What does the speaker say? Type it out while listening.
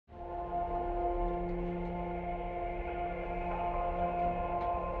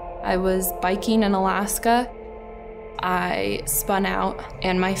I was biking in Alaska. I spun out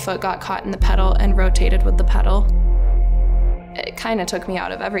and my foot got caught in the pedal and rotated with the pedal. It kind of took me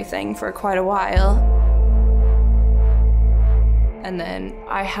out of everything for quite a while. And then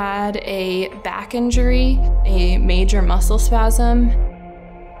I had a back injury, a major muscle spasm.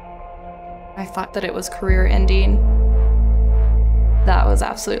 I thought that it was career ending. That was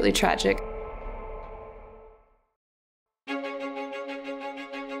absolutely tragic.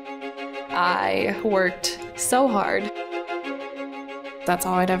 I worked so hard. That's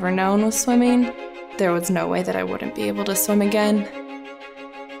all I'd ever known was swimming. There was no way that I wouldn't be able to swim again.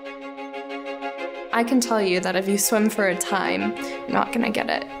 I can tell you that if you swim for a time, you're not gonna get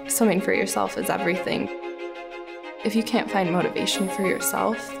it. Swimming for yourself is everything. If you can't find motivation for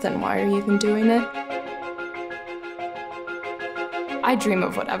yourself, then why are you even doing it? I dream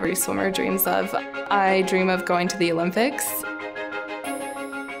of what every swimmer dreams of. I dream of going to the Olympics.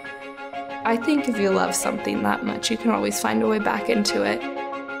 I think if you love something that much, you can always find a way back into it.